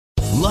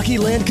Lucky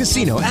Land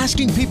Casino,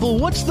 asking people,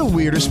 what's the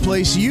weirdest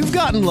place you've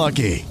gotten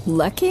lucky?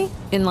 Lucky?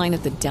 In line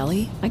at the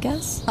deli, I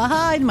guess?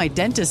 Aha, in my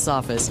dentist's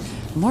office.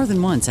 More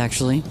than once,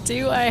 actually.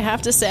 Do I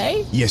have to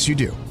say? Yes, you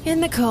do. In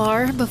the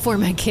car before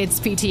my kids'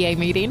 PTA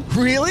meeting.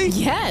 Really?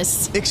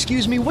 Yes.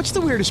 Excuse me, what's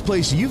the weirdest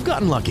place you've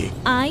gotten lucky?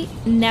 I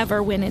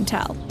never win and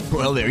tell.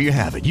 Well, there you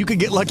have it. You can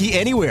get lucky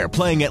anywhere,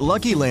 playing at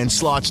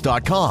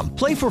LuckyLandSlots.com.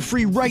 Play for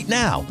free right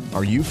now.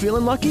 Are you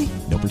feeling lucky?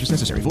 No purchase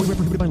necessary. Void where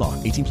prohibited by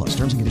law. 18 plus.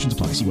 Terms and conditions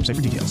apply. See website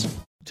for details.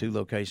 2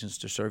 locations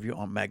to serve you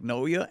on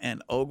Magnolia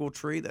and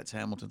Ogletree. That's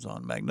Hamilton's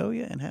on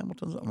Magnolia and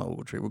Hamilton's on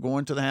Ogletree. We're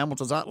going to the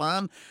Hamilton's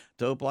hotline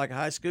to Opelika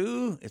High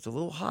School. It's a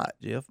little hot,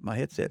 Jeff. My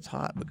headset's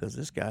hot because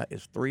this guy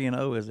is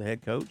 3-0 as the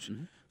head coach.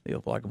 Mm-hmm. The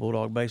Opelika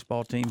Bulldog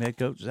baseball team head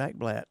coach, Zach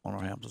Blatt, on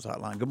our Hamilton's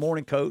hotline. Good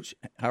morning, Coach.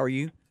 How are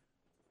you?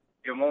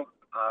 Good morning.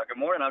 Good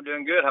morning. I'm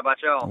doing good. How about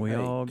y'all? We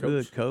all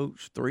good,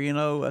 Coach.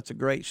 3-0. That's a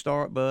great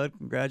start, bud.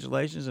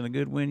 Congratulations, and a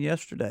good win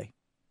yesterday.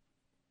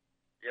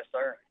 Yes,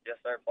 sir. Yes,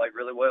 sir. Played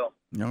really well.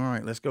 All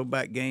right, let's go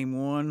back. Game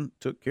 1,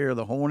 took care of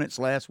the Hornets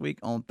last week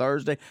on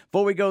Thursday.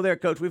 Before we go there,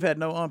 Coach, we've had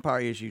no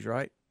umpire issues,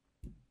 right?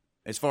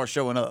 As far as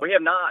showing up. We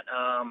have not.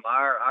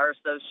 Our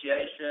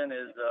association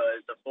is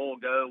a full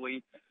go.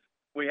 We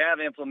have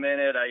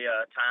implemented a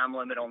time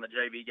limit on the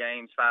JV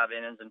games, 5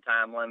 innings and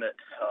time limit,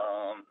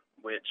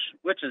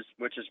 which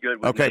is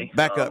good with me. Okay,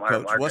 back up,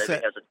 Coach. Our What's JV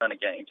that? has a ton of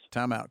games.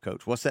 Time out,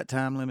 Coach. What's that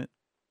time limit?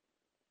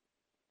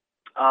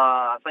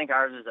 I think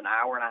ours is an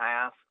hour and a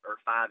half or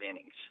 5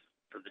 innings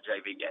for the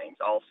JV games,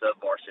 all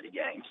sub-varsity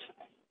games.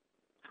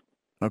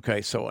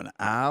 Okay, so an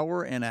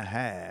hour and a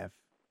half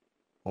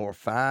or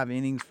 5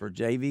 innings for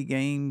JV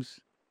games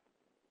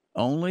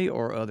only,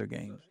 or other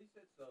games?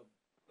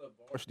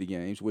 Varsity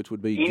games, which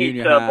would be any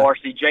junior high.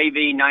 Sub-varsity,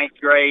 JV, 9th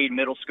grade,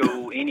 middle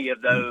school, any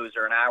of those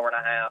are an hour and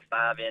a half,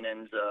 5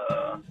 innings.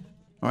 All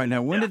right,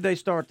 now when did they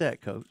start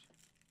that, Coach?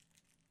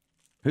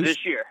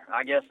 This year.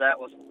 I guess that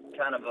was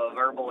kind of a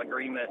verbal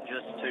agreement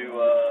just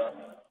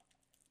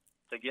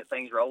to get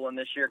things rolling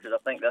this year, because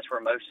I think that's where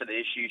most of the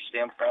issues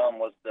stem from,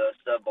 was the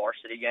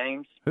sub-varsity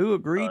games. Who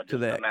agreed to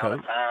that, the amount Coach?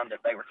 of time that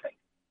they were taking.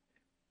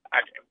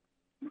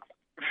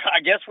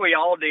 I guess we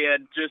all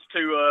did, just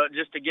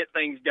to get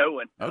things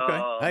going.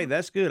 Okay. Hey,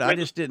 that's good. I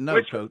just didn't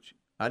know, Coach.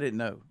 I didn't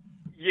know.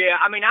 Yeah,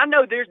 I mean, I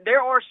know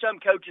there are some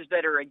coaches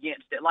that are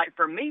against it. Like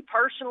for me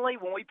personally,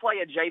 when we play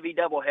a JV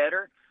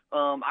doubleheader,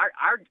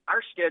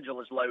 our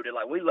schedule is loaded.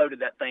 Like we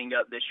loaded that thing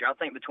up this year. I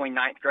think between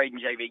 9th grade and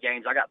JV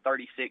games, I got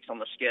 36 on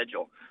the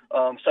schedule.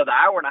 So the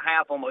hour and a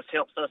half almost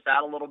helps us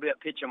out a little bit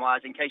pitching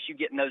wise, in case you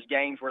get in those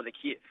games where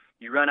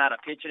you run out of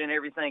pitching and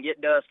everything.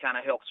 It does kind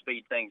of help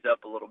speed things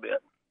up a little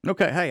bit.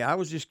 Okay. Hey, I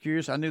was just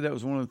curious. I knew that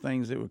was one of the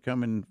things that were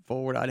coming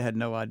forward. I had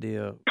no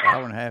idea.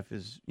 Hour and a half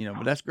is,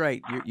 but that's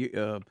great.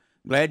 You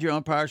glad your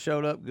umpire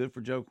showed up. Good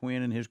for Joe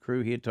Quinn and his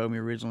crew. He had told me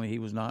originally he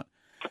was not.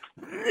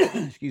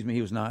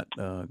 He was not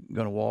going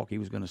to walk. He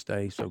was going to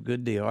stay. So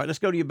good deal. All right, let's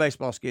go to your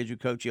baseball schedule,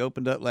 Coach. You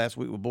opened up last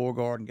week with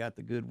Beauregard and got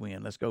the good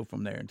win. Let's go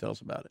from there and tell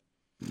us about it.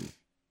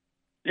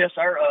 Yes,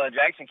 sir.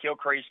 Jackson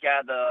Kilcrease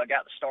got the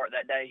start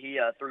that day. He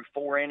threw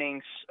 4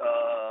 innings.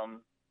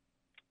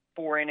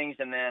 4 innings,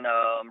 and then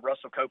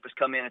Russell Copas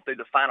come in and threw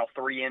the final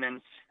 3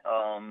 innings.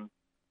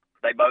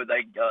 They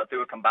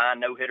threw a combined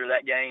no-hitter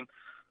that game.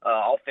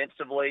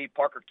 Offensively,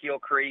 Parker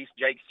Kilcrease,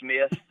 Jake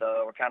Smith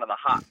were kind of the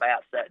hot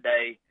bats that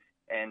day,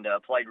 and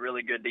played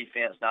really good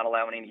defense, not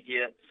allowing any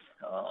hits.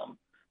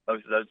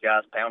 Both of those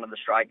guys pounded the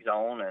strike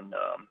zone, and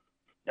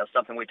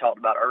something we talked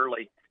about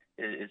early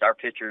is our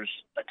pitchers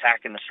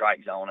attacking the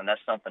strike zone, and that's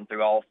something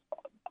through all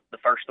the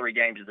first 3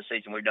 games of the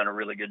season we've done a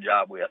really good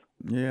job with.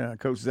 Yeah,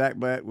 Coach Zach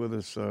Blatt with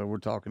us. We're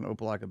talking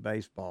Opelika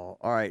baseball.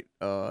 All right,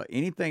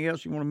 anything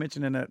else you want to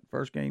mention in that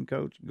first game,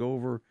 Coach? Go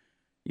over.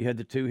 You had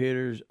the 2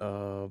 hitters.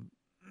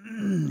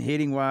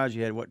 Hitting wise,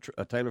 you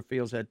had Taylor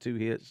Fields had 2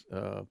 hits.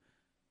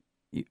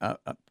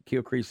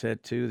 Kilcrease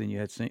had 2. Then you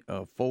had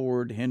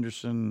Ford,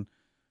 Henderson,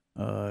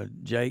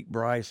 Jake,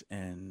 Bryce,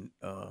 and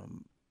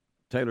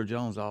Taylor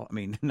Jones.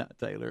 Not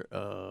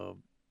Taylor.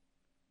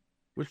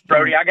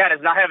 Brody, I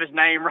have his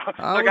name wrong.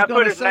 I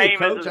put his name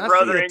Coach, as his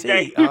brother in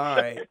game. All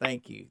right,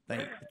 thank you.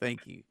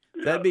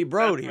 That'd be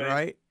Brody,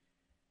 right?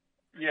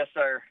 Yes,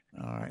 sir.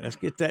 All right, let's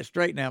get that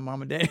straight now,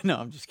 Mom and Dad. No,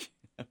 I'm just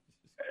kidding.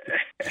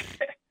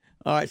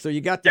 All right, so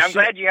you got the. Yeah, I'm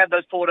glad you have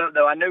those pulled up,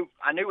 though. I knew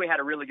we had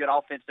a really good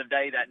offensive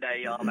day that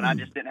day, and I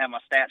just didn't have my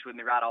stats with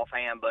me right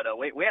offhand. But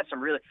we had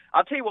some really.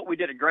 I'll tell you what we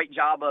did a great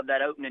job of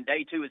that opening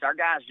day too, is our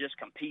guys just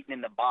competing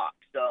in the box.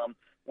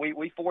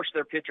 We forced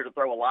their pitcher to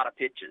throw a lot of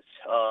pitches.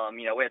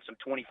 We had some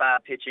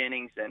 25 pitch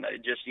innings, and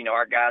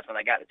our guys, when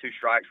they got to 2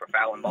 strikes, were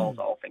fouling balls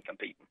off and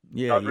competing.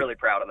 Yeah, so I was really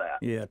proud of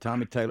that. Yeah,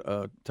 Tommy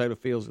Taylor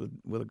Fields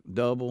with a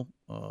double.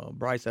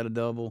 Bryce had a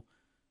double.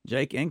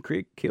 Jake and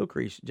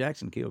Kilcrease,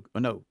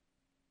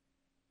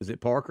 is it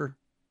Parker?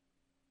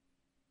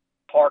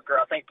 Parker.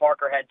 I think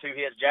Parker had 2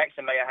 hits.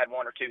 Jackson may have had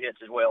 1 or 2 hits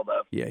as well,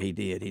 though. Yeah, he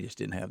did. He just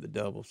didn't have the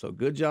double. So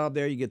good job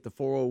there. You get the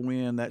 4-0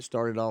 win. That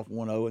started off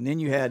 1-0. And then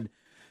you had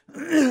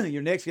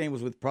your next game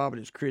was with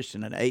Providence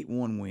Christian, an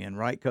 8-1 win,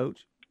 right,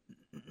 Coach?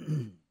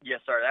 Yes,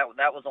 sir.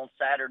 That was on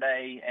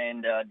Saturday,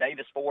 and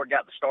Davis Ford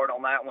got the start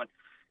on that one,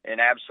 and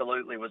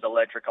absolutely was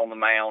electric on the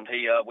mound.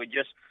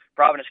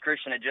 Providence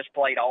Christian had just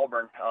played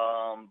Auburn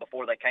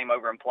before they came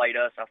over and played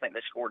us. I think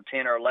they scored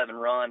 10 or 11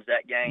 runs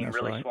that game. That's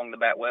really right. swung the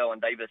bat well,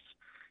 and Davis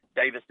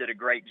did a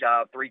great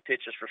job. 3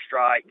 pitches for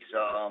strikes,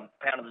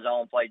 pounded the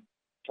zone, played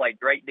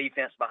great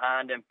defense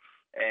behind him,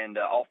 and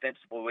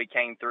offensively we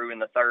came through in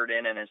the third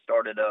inning and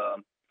started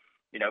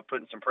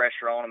putting some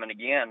pressure on them. And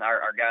again,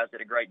 our guys did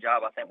a great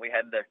job. I think we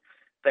had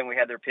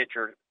their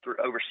pitcher through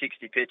over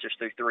 60 pitches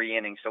through 3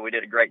 innings. So we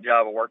did a great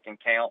job of working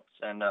counts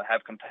and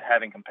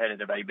having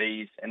competitive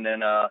ABs. And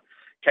then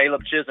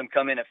Caleb Chisholm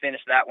come in and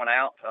finished that one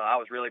out. I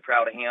was really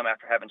proud of him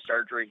after having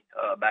surgery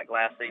back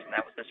last season.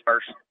 That was his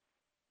first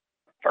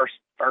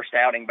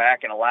outing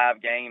back in a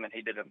live game, and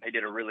he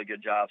did a really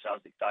good job. So I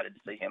was excited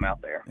to see him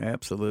out there.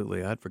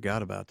 Absolutely. I'd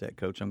forgot about that,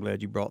 Coach. I'm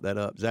glad you brought that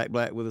up. Zach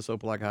Blatt with us,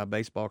 Opelika High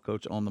baseball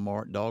coach on the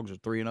mark. Dogs are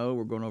 3-0.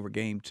 We're going over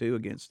game 2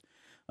 against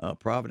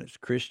Providence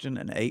Christian,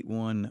 an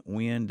 8-1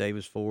 win.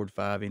 Davis Ford,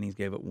 5 innings,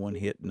 gave up 1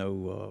 hit,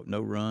 no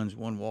runs,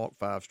 1 walk,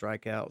 5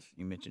 strikeouts.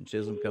 You mentioned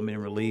Chisholm coming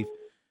in relief.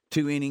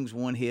 2 innings,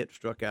 1 hit,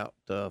 struck out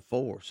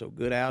 4. So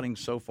good outings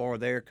so far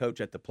there,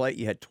 Coach. At the plate,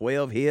 you had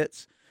 12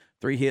 hits,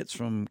 3 hits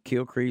from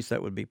Kilcrease.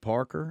 That would be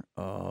Parker.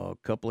 A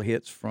couple of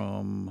hits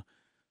from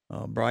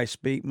Bryce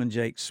Speakman,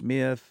 Jake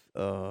Smith,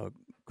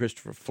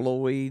 Christopher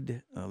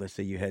Floyd. Let's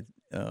see, you had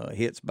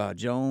hits by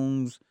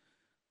Jones,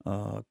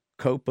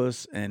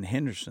 Copas, and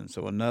Henderson.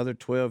 So another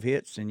 12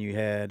 hits, and you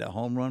had a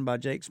home run by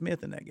Jake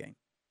Smith in that game.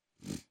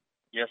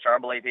 Yes, sir. I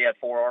believe he had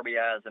 4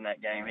 RBIs in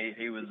that game.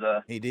 He was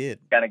he did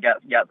kind of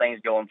got things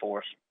going for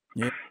us.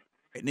 Yeah.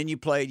 And then you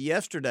played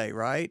yesterday,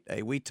 right?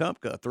 A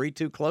Wetumpka,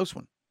 3-2 close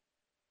one.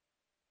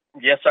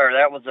 Yes, sir.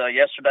 That was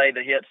yesterday.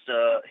 The hits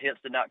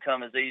did not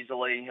come as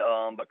easily,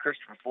 but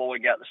Christopher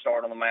Floyd got the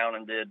start on the mound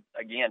and did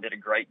a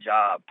great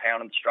job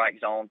pounding the strike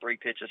zone. 3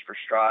 pitches for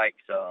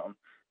strikes.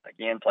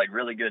 Again, played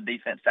really good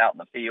defense out in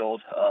the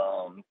field.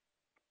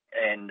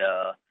 And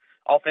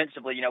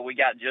offensively, we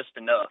got just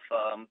enough.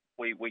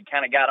 We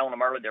kind of got on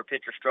them early. Their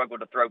pitcher struggled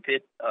to throw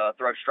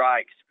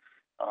strikes.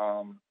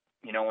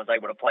 Was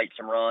able to plate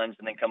some runs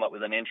and then come up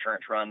with an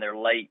insurance run there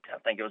late. I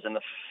think it was in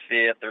the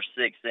 5th or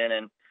 6th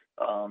inning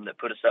that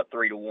put us up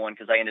 3-1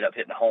 because they ended up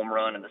hitting a home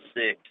run in the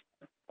 6th.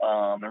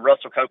 And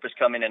Russell Copas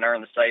come in and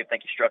earned the save. I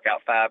think he struck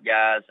out 5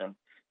 guys and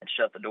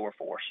shut the door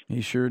for us.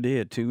 He sure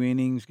did. 2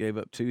 innings, gave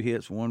up 2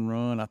 hits, 1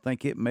 run. I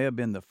think it may have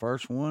been the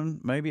first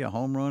one, maybe a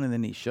home run, and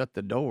then he shut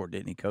the door,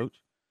 didn't he,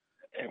 Coach?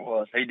 It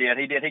was. He did.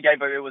 He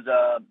gave it was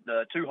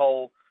the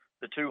two-hole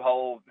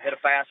hit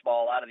a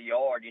fastball out of the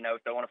yard,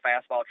 throwing a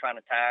fastball trying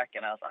to tack,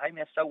 and I was like, hey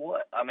man, so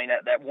what? I mean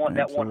that one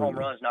home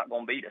run is not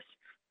going to beat us.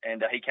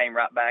 And he came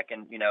right back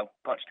and,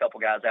 punched a couple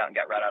guys out and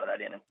got right out of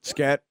that inning.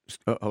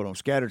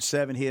 Scattered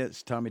 7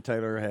 hits. Tommy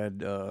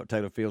Taylor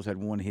Taylor Fields had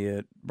 1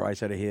 hit.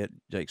 Bryce had a hit.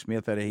 Jake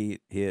Smith had a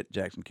hit.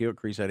 Jackson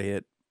Kilcrease had a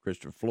hit.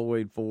 Christopher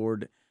Floyd,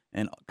 Ford,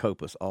 and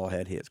Copas all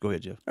had hits. Go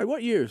ahead, Jeff. Hey,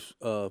 what year's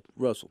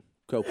Russell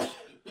Copas?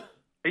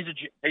 He's a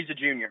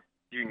junior.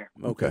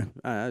 Okay.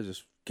 I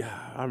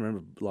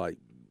remember like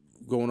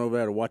going over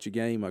there to watch a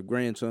game. Not my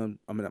grandson,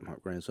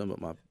 but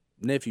my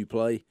nephew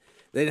play.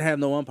 They didn't have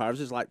no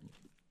umpires. It's like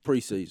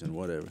preseason,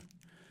 whatever.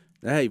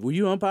 Now, hey, will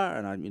you umpire?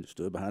 And I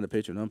stood behind the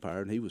pitcher and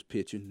umpired, and he was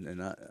pitching.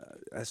 And it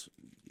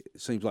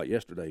seems like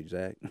yesterday,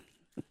 Zach. Man,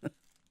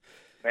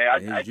 I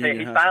tell you,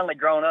 he's finally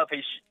grown up.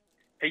 He's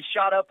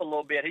shot up a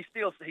little bit. He's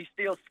still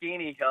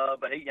skinny,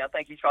 but I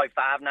think he's probably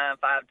 5'9",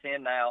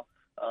 5'10" now.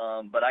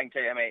 But I can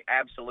tell you,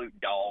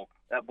 absolute dog.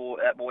 That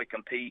boy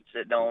competes.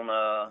 It don't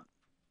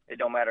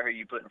matter who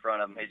you put in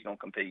front of him. He's gonna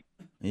compete.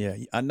 Yeah,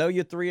 I know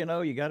you're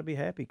 3-0. You got to be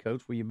happy,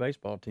 Coach, with your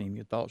baseball team.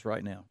 Your thoughts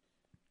right now?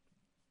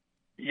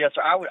 Yes,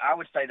 sir. I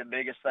would say the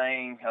biggest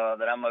thing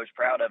that I'm most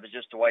proud of is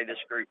just the way this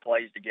group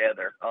plays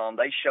together.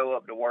 They show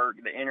up to work.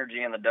 The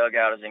energy in the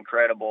dugout is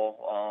incredible.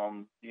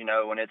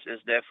 And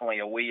it's definitely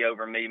a we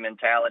over me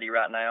mentality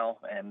right now.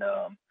 And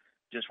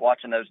just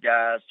watching those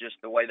guys,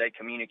 just the way they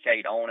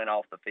communicate on and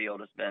off the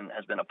field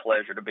has been a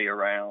pleasure to be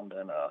around.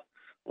 And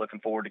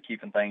looking forward to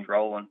keeping things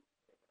rolling.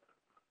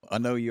 I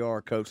know you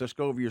are, Coach. Let's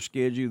go over your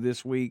schedule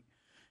this week,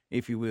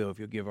 if you will, if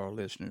you'll give our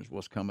listeners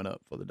what's coming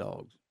up for the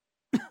Dogs.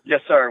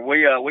 Yes, sir.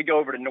 We go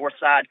over to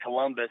Northside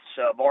Columbus.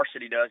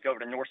 Varsity does go over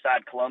to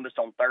Northside Columbus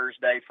on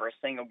Thursday for a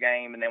single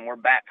game, and then we're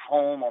back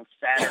home on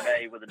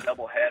Saturday with a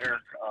doubleheader.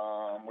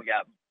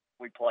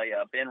 We play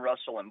Ben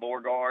Russell and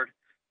Beauregard.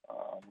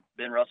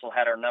 Ben Russell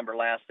had our number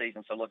last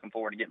season, so looking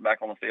forward to getting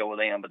back on the field with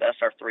them. But that's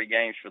our 3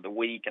 games for the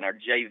week. And our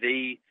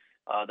JV,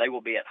 they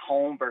will be at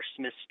home versus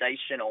Smith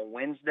Station on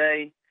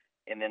Wednesday.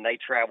 And then they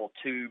travel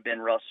to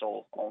Ben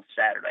Russell on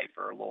Saturday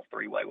for a little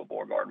 3-way with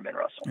Beauregard and Ben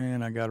Russell.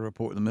 And I got a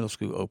report the middle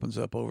school opens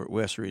up over at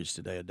Westridge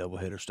today, a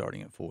doubleheader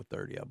starting at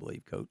 4:30, I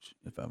believe, Coach.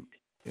 Yep,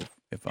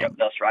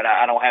 that's right.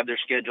 I don't have their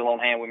schedule on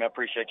hand. We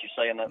appreciate you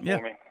saying that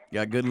for me.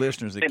 Got good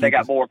listeners. They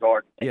got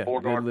Beauregard. Yeah,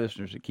 Beauregard. Good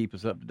listeners that keep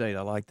us up to date.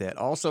 I like that.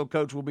 Also,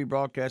 Coach, we'll be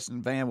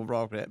broadcasting.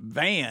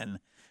 Van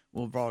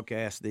we'll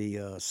broadcast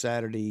the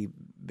Saturday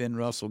Ben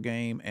Russell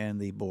game and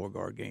the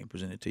Beauregard game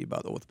presented to you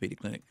by the Orthopedic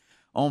Clinic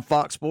on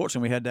Fox Sports,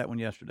 and we had that one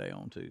yesterday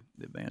on too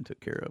that Van took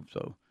care of.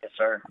 So Yes,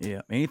 sir.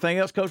 yeah. Anything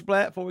else, Coach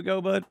Blatt, before we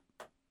go, bud?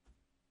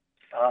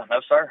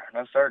 No, sir.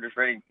 No, sir. Just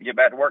ready to get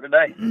back to work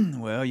today.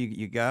 Well,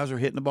 you guys are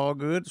hitting the ball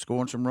good,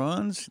 scoring some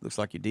runs. Looks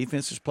like your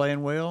defense is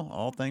playing well.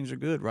 All things are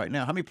good right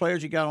now. How many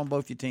players you got on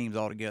both your teams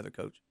altogether,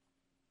 Coach?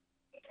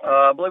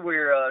 I believe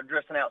we're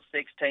dressing out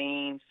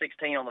 16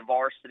 on the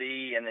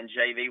varsity, and then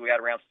JV we got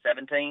around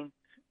 17.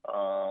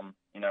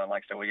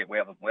 Like I said, we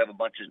have a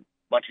bunch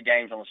of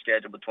games on the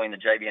schedule between the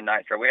JV and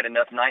ninth grade. We had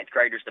enough ninth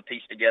graders to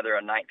piece together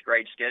a ninth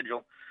grade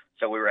schedule,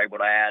 so we were able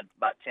to add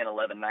about 10,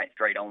 11 ninth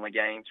grade only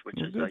games, which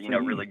is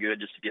really good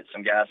just to get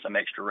some guys some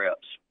extra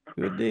reps.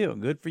 Good deal.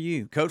 Good for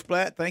you, Coach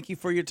Blatt. Thank you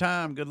for your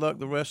time. Good luck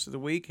the rest of the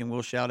week, and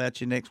we'll shout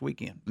at you next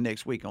week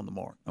on the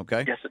Mark.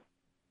 Okay? Yes, sir.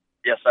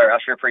 Yes, sir. I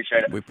sure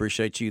appreciate it. We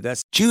appreciate you.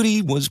 That's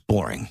Judy was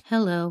boring.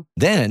 Hello.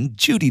 Then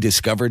Judy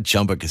discovered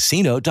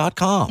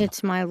ChumbaCasino.com.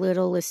 It's my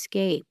little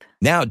escape.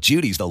 Now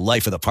Judy's the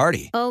life of the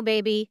party. Oh,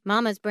 baby,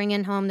 mama's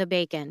bringing home the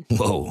bacon.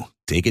 Whoa,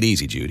 take it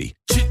easy, Judy.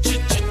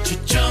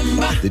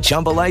 The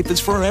Chumba life is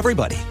for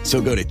everybody.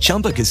 So go to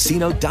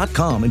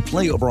ChumbaCasino.com and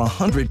play over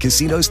 100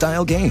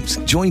 casino-style games.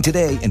 Join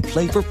today and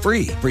play for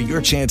free for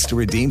your chance to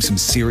redeem some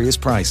serious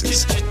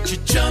prizes.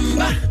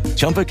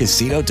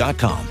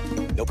 ChumbaCasino.com.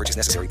 No purchase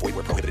necessary. Void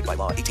where prohibited by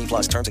law.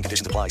 18+ terms and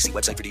conditions apply. See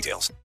website for details.